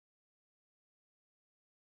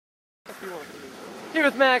he wants to meet. Here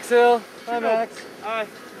with Max Hill. Hi, Max. Hi.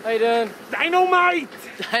 How you doing? Dynamite!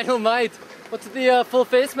 Dynamite. What's with the full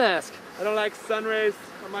face mask? I don't like sun rays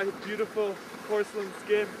on my beautiful porcelain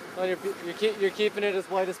skin. Oh, you're keeping it as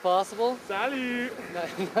white as possible? Salut!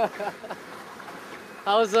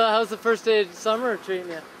 How's the first day of summer treating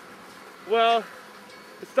you? Well,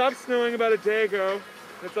 it stopped snowing about a day ago.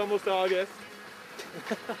 It's almost August.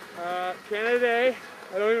 Canada Day,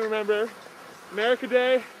 I don't even remember. America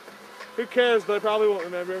Day, who cares, but I probably won't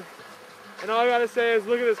remember. And all I gotta say is,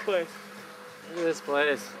 look at this place. Look at this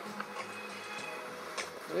place.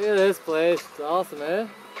 Look at this place. It's awesome, eh?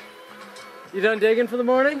 You done digging for the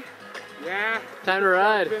morning? Yeah. Time to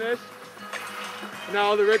ride. Finished. Now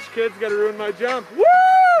all the rich kids gotta ruin my jump.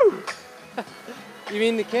 Woo! You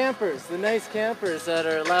mean the campers, the nice campers that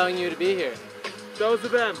are allowing you to be here? Those are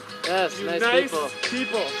them. Yes, you nice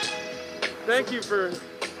people. Thank you for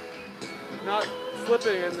not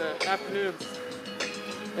slipping in the afternoons.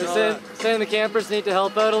 They're saying the campers need to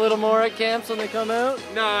help out a little more at camps when they come out?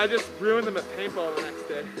 No, I just ruined them at paintball the next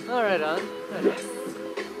day. All right, on. Yes.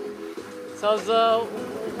 So,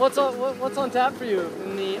 what's on tap for you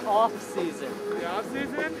in the off season? In the off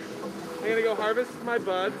season, I'm gonna go harvest my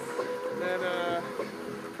buds, and then I'm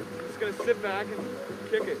just gonna sit back and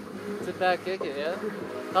kick it. Sit back, kick it, yeah.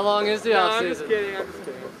 How long is the off season? I'm just kidding. I'm just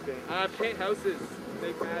kidding. Paint houses,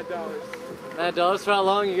 make mad dollars. Mad dollars for how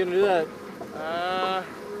long are you gonna do that?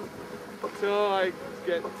 Until I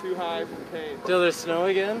get too high from paint. Till there's snow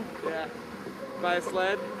again? Yeah. Buy a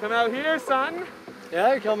sled. Come out here, son.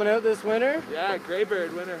 Yeah, you're coming out this winter? Yeah,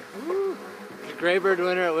 Greybird winter. Woo. The Greybird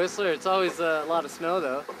winter at Whistler. It's always a lot of snow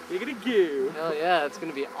though. Giggity goo. Oh yeah, it's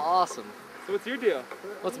gonna be awesome. So what's your deal?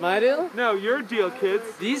 What's my deal? No, your deal, kids.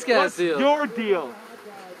 These guys' deal. What's your deal?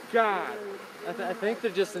 God. I think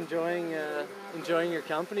they're just enjoying your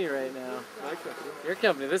company right now. My company. Your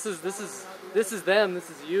company. This is them. This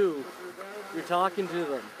is you. You're talking to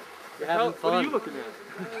them. You're having fun. What are you looking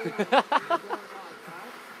at?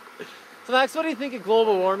 So Max, what do you think of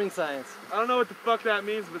global warming science? I don't know what the fuck that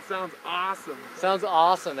means, but it sounds awesome. Sounds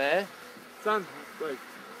awesome, eh? Sounds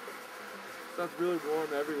really warm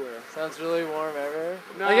everywhere. Sounds really warm everywhere?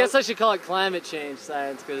 No. I guess I should call it climate change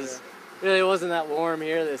science, because really it wasn't that warm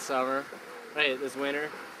here this summer. Right, this winter,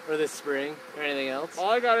 or this spring, or anything else.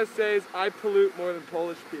 All I gotta say is I pollute more than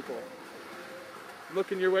Polish people. I'm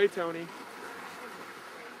looking your way, Tony.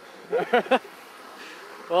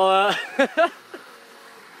 Well,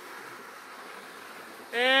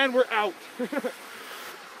 and we're out.